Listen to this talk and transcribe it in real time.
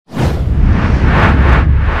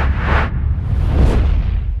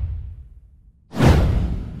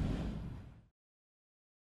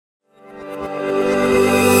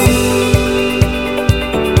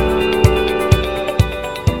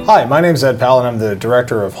Hi, my name is Ed Powell, and I'm the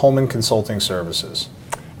Director of Holman Consulting Services.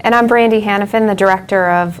 And I'm Brandy Hannafin, the Director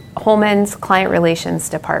of Holman's Client Relations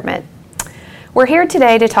Department. We're here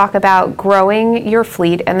today to talk about growing your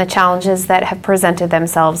fleet and the challenges that have presented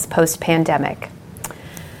themselves post-pandemic.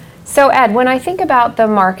 So Ed, when I think about the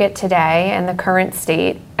market today and the current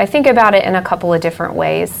state, I think about it in a couple of different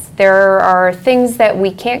ways. There are things that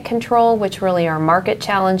we can't control, which really are market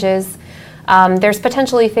challenges. There's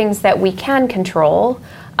potentially things that we can control,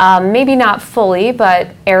 maybe not fully, but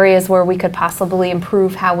areas where we could possibly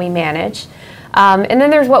improve how we manage. And then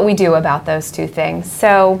there's what we do about those two things.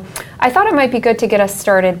 So I thought it might be good to get us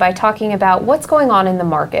started by talking about what's going on in the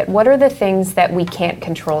market. What are the things that we can't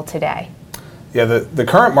control today? Yeah, the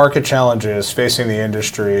current market challenges facing the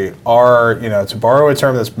industry are, to borrow a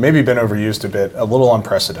term that's maybe been overused a bit, a little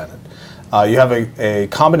unprecedented. You have a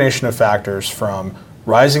combination of factors from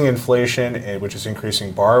rising inflation, which is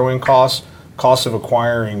increasing borrowing costs, cost of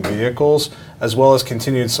acquiring vehicles, as well as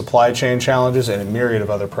continued supply chain challenges and a myriad of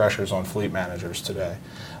other pressures on fleet managers today.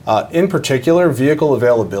 In particular, vehicle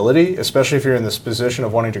availability, especially if you're in this position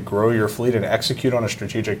of wanting to grow your fleet and execute on a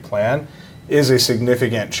strategic plan, is a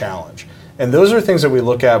significant challenge. And those are things that we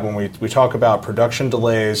look at when we talk about production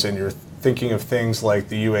delays, and you're thinking of things like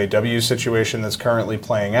the UAW situation that's currently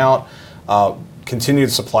playing out,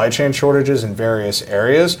 continued supply chain shortages in various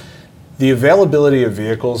areas. The availability of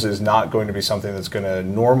vehicles is not going to be something that's going to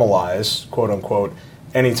normalize, quote unquote,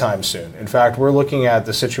 anytime soon. In fact, we're looking at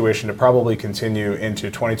the situation to probably continue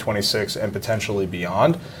into 2026 and potentially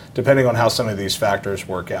beyond, depending on how some of these factors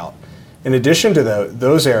work out. In addition to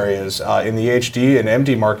those areas, in the HD and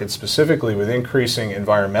MD market specifically, with increasing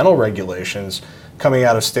environmental regulations coming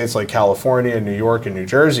out of states like California, New York, and New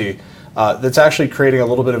Jersey, that's actually creating a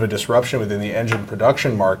little bit of a disruption within the engine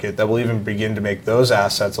production market that will even begin to make those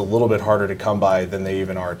assets a little bit harder to come by than they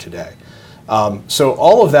even are today. So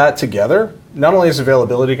all of that together, not only is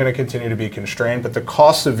availability going to continue to be constrained, but the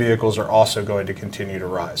costs of vehicles are also going to continue to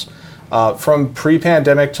rise. From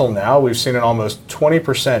pre-pandemic till now, we've seen an almost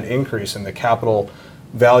 20% increase in the capital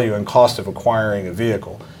value and cost of acquiring a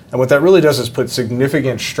vehicle. And what that really does is put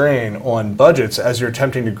significant strain on budgets as you're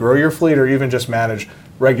attempting to grow your fleet or even just manage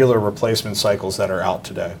regular replacement cycles that are out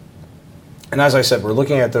today. And as I said, we're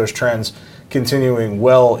looking at those trends continuing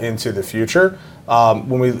well into the future.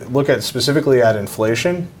 When we look at specifically at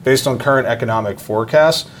inflation, based on current economic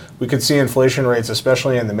forecasts, we could see inflation rates,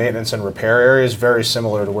 especially in the maintenance and repair areas, very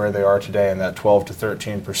similar to where they are today in that 12 to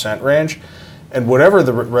 13% range. And whatever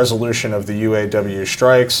the resolution of the UAW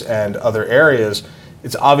strikes and other areas,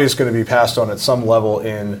 it's obviously going to be passed on at some level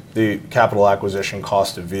in the capital acquisition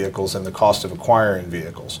cost of vehicles and the cost of acquiring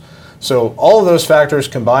vehicles. So all of those factors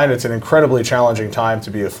combined, it's an incredibly challenging time to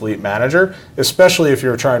be a fleet manager, especially if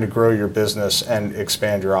you're trying to grow your business and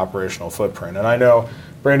expand your operational footprint. And I know,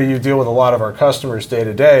 Brandy, you deal with a lot of our customers day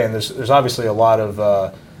to day, and there's obviously a lot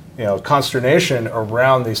of consternation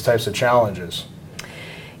around these types of challenges.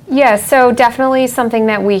 Yeah, so definitely something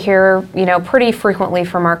that we hear, pretty frequently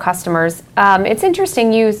from our customers. It's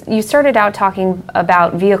interesting, you started out talking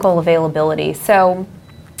about vehicle availability. So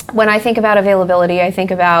when I think about availability, I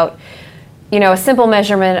think about, a simple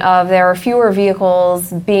measurement of there are fewer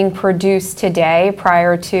vehicles being produced today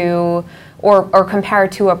prior to or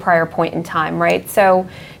compared to a prior point in time, right? So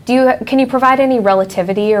can you provide any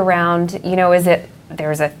relativity around, is it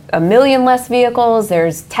there's a million less vehicles,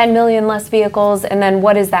 there's 10 million less vehicles, and then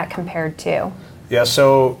what is that compared to? Yeah,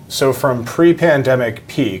 so from pre-pandemic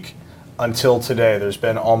peak until today, there's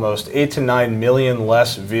been almost 8 to 9 million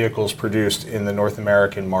less vehicles produced in the North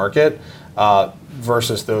American market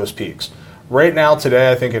versus those peaks. Right now,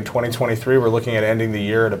 today, I think in 2023, we're looking at ending the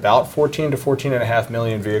year at about 14 to 14.5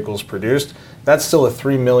 million vehicles produced. That's still a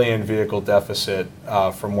 3 million vehicle deficit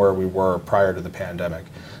from where we were prior to the pandemic.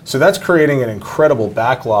 So that's creating an incredible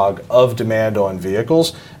backlog of demand on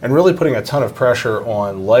vehicles and really putting a ton of pressure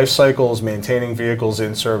on life cycles, maintaining vehicles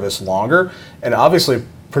in service longer, and obviously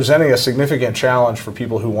presenting a significant challenge for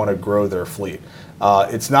people who want to grow their fleet.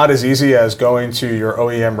 It's not as easy as going to your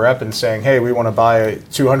OEM rep and saying, hey, we want to buy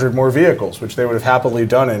 200 more vehicles, which they would have happily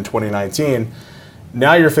done in 2019.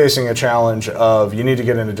 Now you're facing a challenge of you need to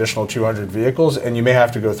get an additional 200 vehicles, and you may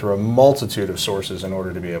have to go through a multitude of sources in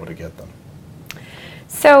order to be able to get them.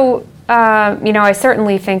 So, I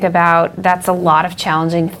certainly think about that's a lot of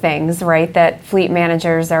challenging things, right, that fleet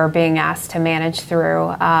managers are being asked to manage through.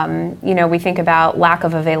 We think about lack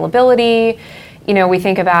of availability. We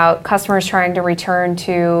think about customers trying to return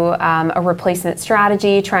to a replacement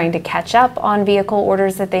strategy, trying to catch up on vehicle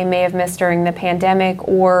orders that they may have missed during the pandemic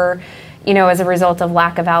or, as a result of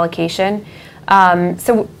lack of allocation.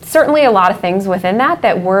 So certainly a lot of things within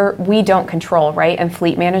that we don't control, right? And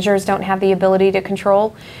fleet managers don't have the ability to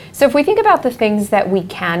control. So if we think about the things that we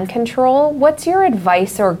can control, what's your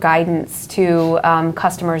advice or guidance to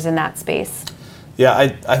customers in that space?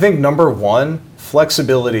 Yeah, I think number one,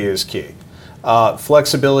 flexibility is key.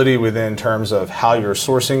 Flexibility within terms of how you're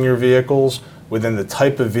sourcing your vehicles, within the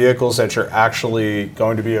type of vehicles that you're actually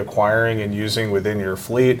going to be acquiring and using within your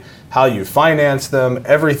fleet, how you finance them,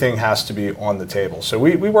 everything has to be on the table. So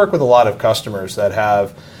we work with a lot of customers that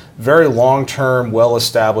have very long-term,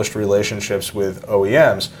 well-established relationships with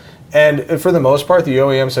OEMs. And for the most part, the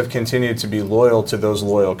OEMs have continued to be loyal to those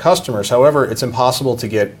loyal customers. However, it's impossible to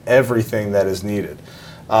get everything that is needed.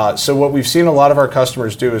 So what we've seen a lot of our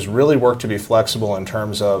customers do is really work to be flexible in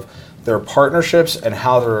terms of their partnerships and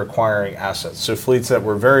how they're acquiring assets. So fleets that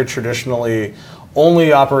were very traditionally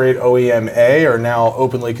only operate OEM A are now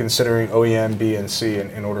openly considering OEM B and C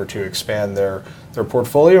in order to expand their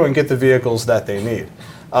portfolio and get the vehicles that they need.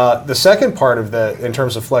 The second part of that, in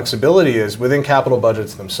terms of flexibility, is within capital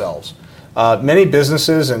budgets themselves. Many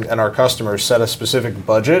businesses and our customers set a specific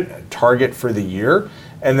budget target for the year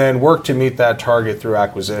and then work to meet that target through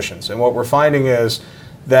acquisitions. And what we're finding is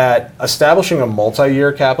that establishing a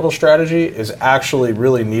multi-year capital strategy is actually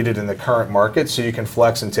really needed in the current market so you can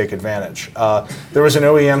flex and take advantage. There was an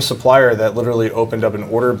OEM supplier that literally opened up an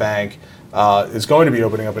order bank, is going to be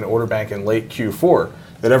opening up an order bank in late Q4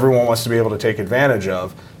 that everyone wants to be able to take advantage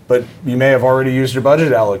of. But you may have already used your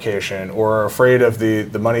budget allocation or are afraid of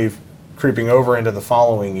the money creeping over into the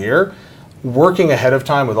following year. Working ahead of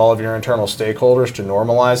time with all of your internal stakeholders to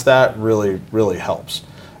normalize that really helps.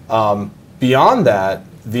 Beyond that,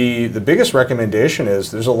 the biggest recommendation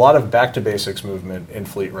is there's a lot of back to basics movement in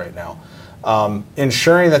fleet right now.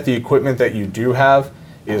 Ensuring that the equipment that you do have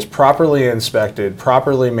is properly inspected,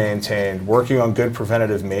 properly maintained, working on good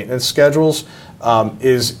preventative maintenance schedules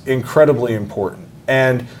is incredibly important.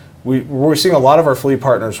 And we're seeing a lot of our fleet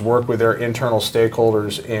partners work with their internal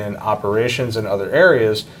stakeholders in operations and other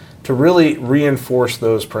areas to really reinforce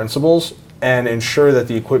those principles and ensure that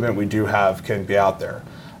the equipment we do have can be out there.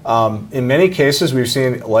 In many cases, we've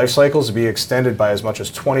seen life cycles be extended by as much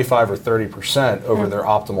as 25 or 30% over their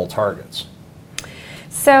optimal targets.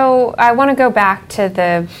 So I want to go back to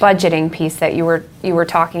the budgeting piece that you were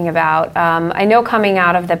talking about. I know coming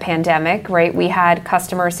out of the pandemic, right, we had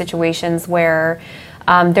customer situations where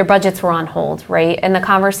their budgets were on hold, right? And the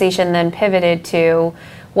conversation then pivoted to,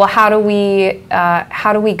 well, how do we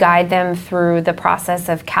guide them through the process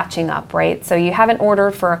of catching up, right? So you haven't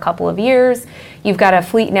ordered for a couple of years. You've got a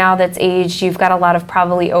fleet now that's aged. You've got a lot of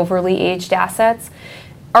probably overly aged assets.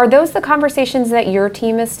 Are those the conversations that your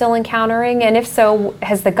team is still encountering? And if so,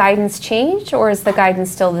 has the guidance changed or is the guidance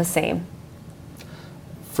still the same?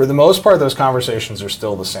 For the most part, those conversations are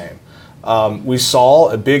still the same. We saw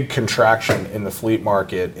a big contraction in the fleet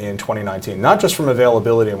market in 2019, not just from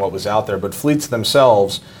availability and what was out there, but fleets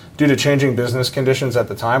themselves, due to changing business conditions at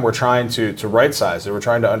the time, were trying to right size. They were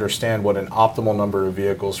trying to understand what an optimal number of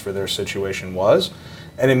vehicles for their situation was.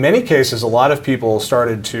 And in many cases, a lot of people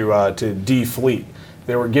started to de-fleet.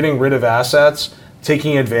 They were getting rid of assets,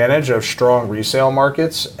 taking advantage of strong resale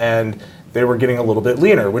markets, and they were getting a little bit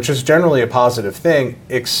leaner, which is generally a positive thing,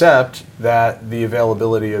 except that the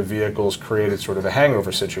availability of vehicles created sort of a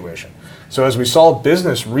hangover situation. So as we saw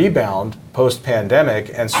business rebound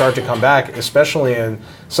post-pandemic and start to come back, especially in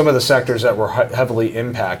some of the sectors that were heavily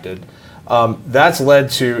impacted, that's led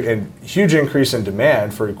to a huge increase in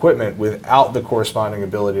demand for equipment without the corresponding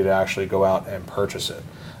ability to actually go out and purchase it.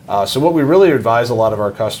 So what we really advise a lot of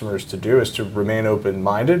our customers to do is to remain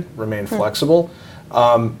open-minded, remain flexible.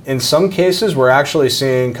 In some cases, we're actually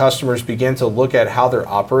seeing customers begin to look at how they're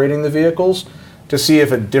operating the vehicles to see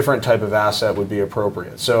if a different type of asset would be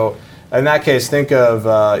appropriate. So in that case, think of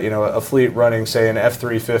a fleet running, say, an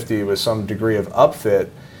F350 with some degree of upfit.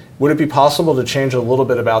 Would it be possible to change a little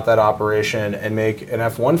bit about that operation and make an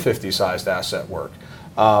F-150 sized asset work?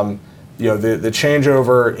 The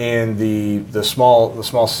changeover in the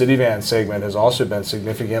small city van segment has also been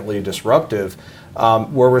significantly disruptive,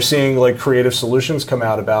 where we're seeing like creative solutions come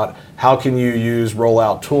out about how can you use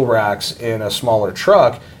rollout tool racks in a smaller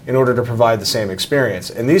truck in order to provide the same experience.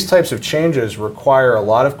 And these types of changes require a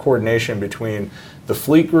lot of coordination between the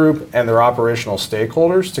fleet group and their operational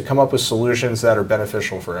stakeholders to come up with solutions that are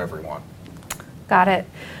beneficial for everyone. Got it.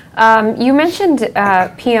 You mentioned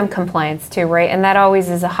PM compliance too, right? And that always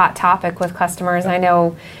is a hot topic with customers. I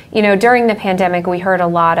know, during the pandemic, we heard a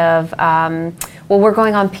lot of, we're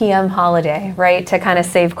going on PM holiday, right, to kind of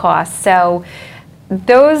save costs. So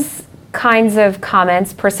those kinds of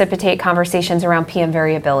comments precipitate conversations around PM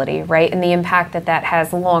variability, right? And the impact that that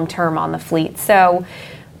has long term on the fleet. So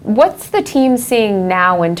what's the team seeing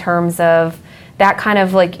now in terms of that kind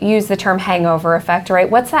of, like, use the term hangover effect, right?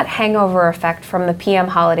 What's that hangover effect from the PM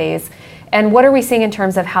holidays? And what are we seeing in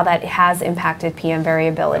terms of how that has impacted PM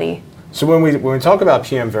variability? So when we talk about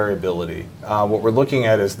PM variability, what we're looking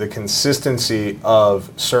at is the consistency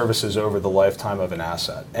of services over the lifetime of an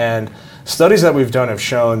asset. And studies that we've done have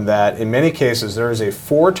shown that in many cases there is a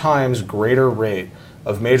 4 times greater rate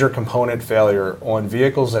of major component failure on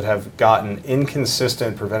vehicles that have gotten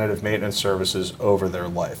inconsistent preventative maintenance services over their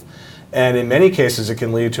life. And in many cases it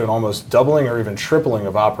can lead to an almost doubling or even tripling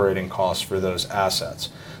of operating costs for those assets.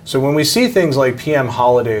 So when we see things like PM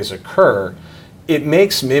holidays occur, it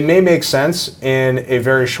may make sense in a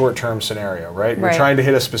very short-term scenario, right? You're trying to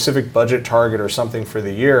hit a specific budget target or something for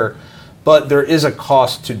the year, but there is a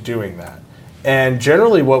cost to doing that. And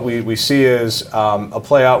generally what we see is a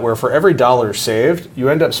play out where for every dollar saved, you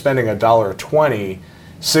end up spending $1.20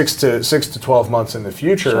 6 to 12 months in the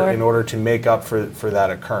future in order to make up for that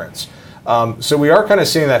occurrence. So we are kind of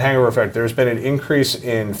seeing that hangover effect. There's been an increase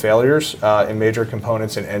in failures in major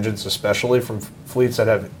components and engines, especially from fleets that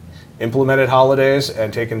have implemented holidays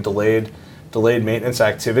and taken delayed maintenance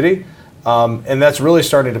activity. And that's really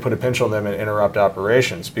starting to put a pinch on them and interrupt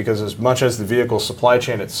operations, because as much as the vehicle supply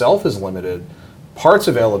chain itself is limited, parts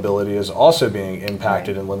availability is also being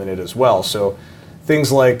impacted and limited as well. So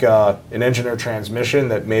things like an engine or transmission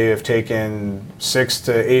that may have taken 6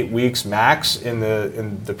 to 8 weeks max in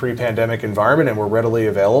the pre-pandemic environment and were readily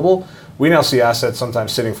available, we now see assets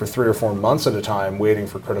sometimes sitting for 3 or 4 months at a time waiting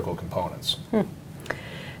for critical components.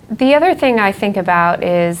 The other thing I think about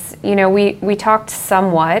is, we talked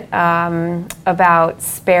somewhat about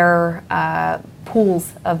spare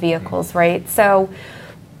pools of vehicles, right? So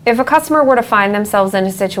if a customer were to find themselves in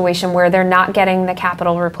a situation where they're not getting the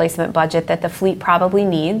capital replacement budget that the fleet probably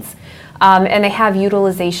needs, and they have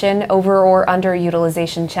utilization over or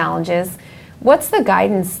underutilization challenges, what's the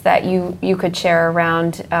guidance that you could share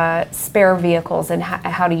around spare vehicles and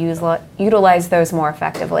how to utilize those more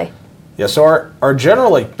effectively? Yeah, so our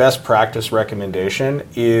general best practice recommendation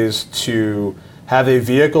is to have a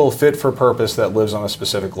vehicle fit for purpose that lives on a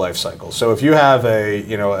specific life cycle. So if you have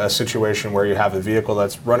a situation where you have a vehicle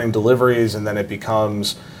that's running deliveries and then it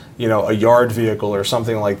becomes a yard vehicle or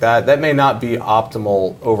something like that, that may not be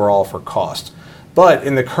optimal overall for cost. But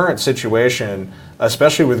in the current situation,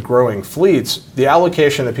 especially with growing fleets, the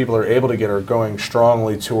allocation that people are able to get are going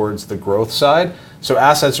strongly towards the growth side. So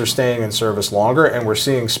assets are staying in service longer, and we're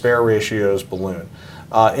seeing spare ratios balloon.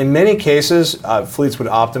 In many cases, fleets would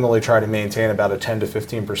optimally try to maintain about a 10 to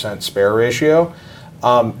 15% spare ratio.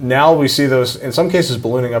 Now we see those, in some cases,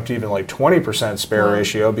 ballooning up to even 20% spare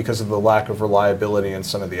ratio because of the lack of reliability in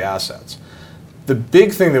some of the assets. The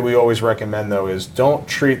big thing that we always recommend, though, is don't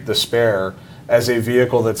treat the spare as a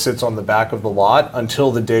vehicle that sits on the back of the lot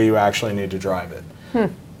until the day you actually need to drive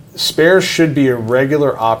it. Spares should be a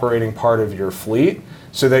regular operating part of your fleet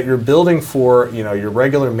so that you're building for your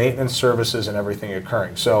regular maintenance services and everything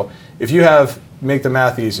occurring. So if you make the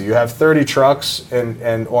math easy, you have 30 trucks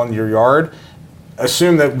and on your yard,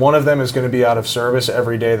 assume that one of them is going to be out of service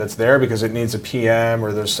every day that's there because it needs a PM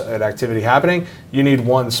or there's an activity happening. You need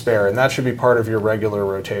 1 spare, and that should be part of your regular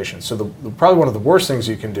rotation. So probably one of the worst things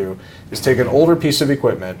you can do is take an older piece of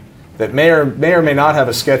equipment that may or may not have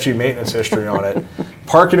a sketchy maintenance history on it,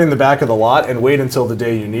 park it in the back of the lot and wait until the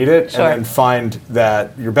day you need it, and then find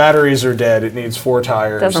that your batteries are dead, it needs 4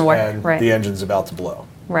 tires, and the engine's about to blow.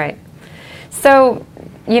 Right. So,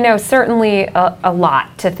 certainly a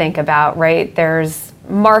lot to think about, right? There's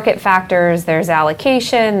market factors, there's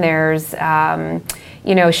allocation, there's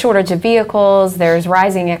shortage of vehicles, there's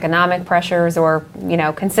rising economic pressures or,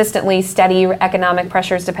 consistently steady economic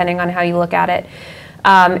pressures depending on how you look at it.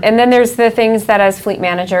 And then there's the things that as fleet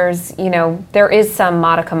managers, there is some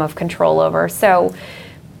modicum of control over. So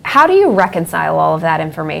how do you reconcile all of that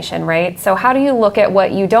information, right? So how do you look at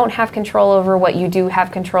what you don't have control over, what you do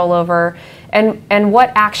have control over, and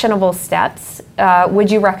what actionable steps would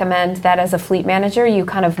you recommend that as a fleet manager you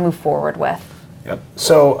kind of move forward with? Yep.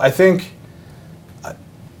 So I think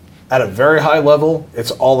at a very high level, it's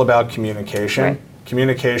all about communication. Right.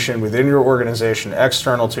 Communication within your organization,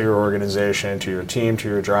 external to your organization, to your team, to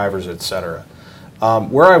your drivers, et cetera.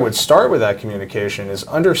 Where I would start with that communication is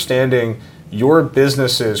understanding your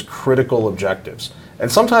business's critical objectives. And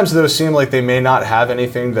sometimes those seem like they may not have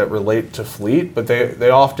anything that relate to fleet, but they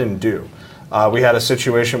often do. We had a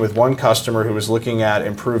situation with one customer who was looking at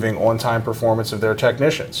improving on-time performance of their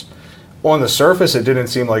technicians. on the surface, it didn't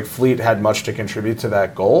seem like fleet had much to contribute to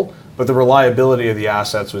that goal, but the reliability of the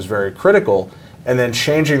assets was very critical. And then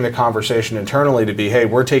changing the conversation internally to be, hey,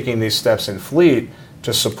 we're taking these steps in fleet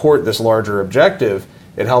to support this larger objective,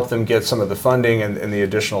 it helped them get some of the funding and the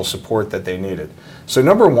additional support that they needed. So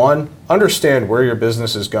number one, understand where your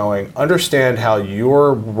business is going, understand how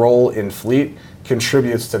your role in fleet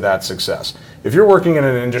contributes to that success. If you're working in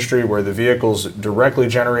an industry where the vehicle's directly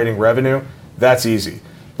generating revenue, that's easy.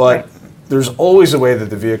 But there's always a way that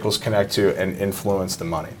the vehicles connect to and influence the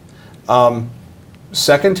money.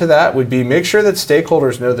 Second to that would be make sure that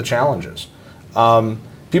stakeholders know the challenges.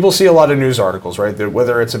 People see a lot of news articles, right? That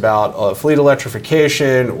whether it's about fleet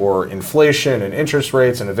electrification or inflation and interest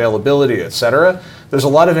rates and availability, et cetera, there's a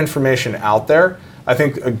lot of information out there. I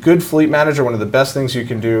think a good fleet manager, one of the best things you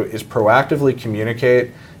can do is proactively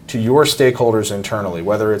communicate to your stakeholders internally,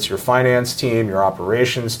 whether it's your finance team, your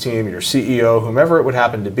operations team, your CEO, whomever it would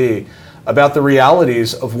happen to be, about the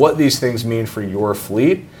realities of what these things mean for your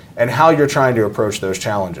fleet and how you're trying to approach those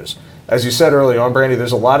challenges. As you said early on, Brandy,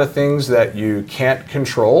 there's a lot of things that you can't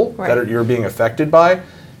control that you're being affected by.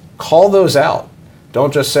 Call those out.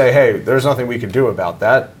 Don't just say, hey, there's nothing we can do about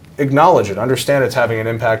that. Acknowledge it. Understand it's having an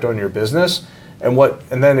impact on your business, and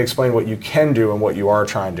then explain what you can do and what you are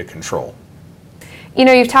trying to control. You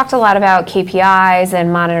know, you've talked a lot about KPIs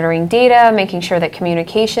and monitoring data, making sure that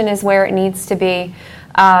communication is where it needs to be.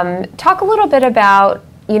 Talk a little bit about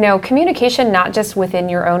communication not just within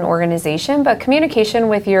your own organization, but communication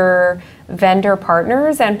with your vendor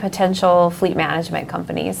partners and potential fleet management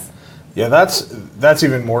companies. Yeah, that's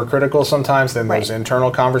even more critical sometimes than those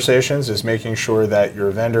internal conversations, is making sure that your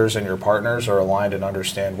vendors and your partners are aligned and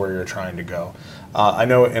understand where you're trying to go. I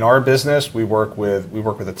know in our business, we work with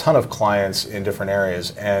a ton of clients in different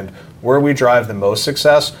areas, and where we drive the most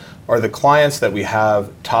success are the clients that we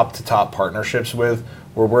have top-to-top partnerships with,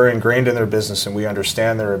 where we're ingrained in their business and we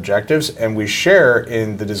understand their objectives and we share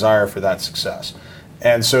in the desire for that success.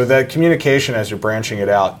 And so that communication, as you're branching it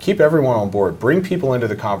out, keep everyone on board. Bring people into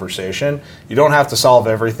the conversation. You don't have to solve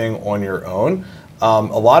everything on your own. A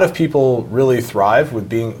lot of people really thrive with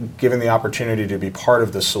being given the opportunity to be part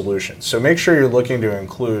of the solution. So make sure you're looking to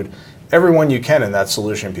include everyone you can in that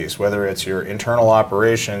solution piece, whether it's your internal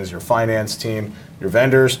operations, your finance team, your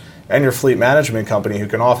vendors, and your fleet management company, who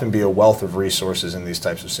can often be a wealth of resources in these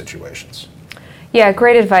types of situations. Yeah,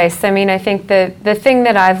 great advice. I mean, I think the thing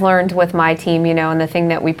that I've learned with my team, and the thing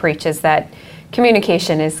that we preach is that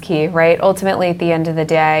communication is key, right? Ultimately, at the end of the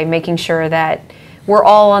day, making sure that we're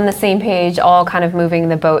all on the same page, all kind of moving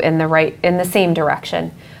the boat in the same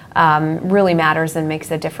direction, really matters and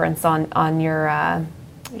makes a difference on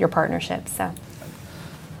your partnership.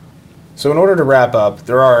 So in order to wrap up,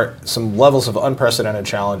 there are some levels of unprecedented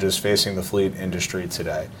challenges facing the fleet industry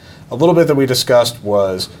today. A little bit that we discussed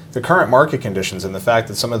was the current market conditions and the fact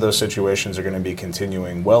that some of those situations are going to be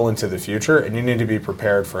continuing well into the future, and you need to be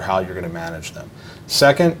prepared for how you're going to manage them.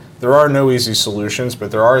 Second, there are no easy solutions,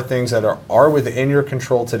 but there are things that are within your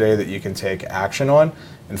control today that you can take action on.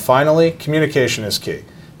 And finally, communication is key.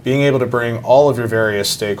 Being able to bring all of your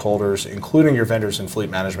various stakeholders, including your vendors and fleet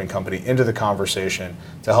management company, into the conversation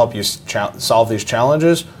to help you solve these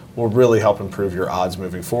challenges will really help improve your odds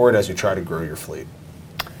moving forward as you try to grow your fleet.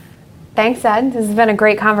 Thanks, Ed. This has been a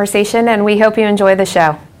great conversation, and we hope you enjoy the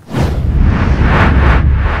show.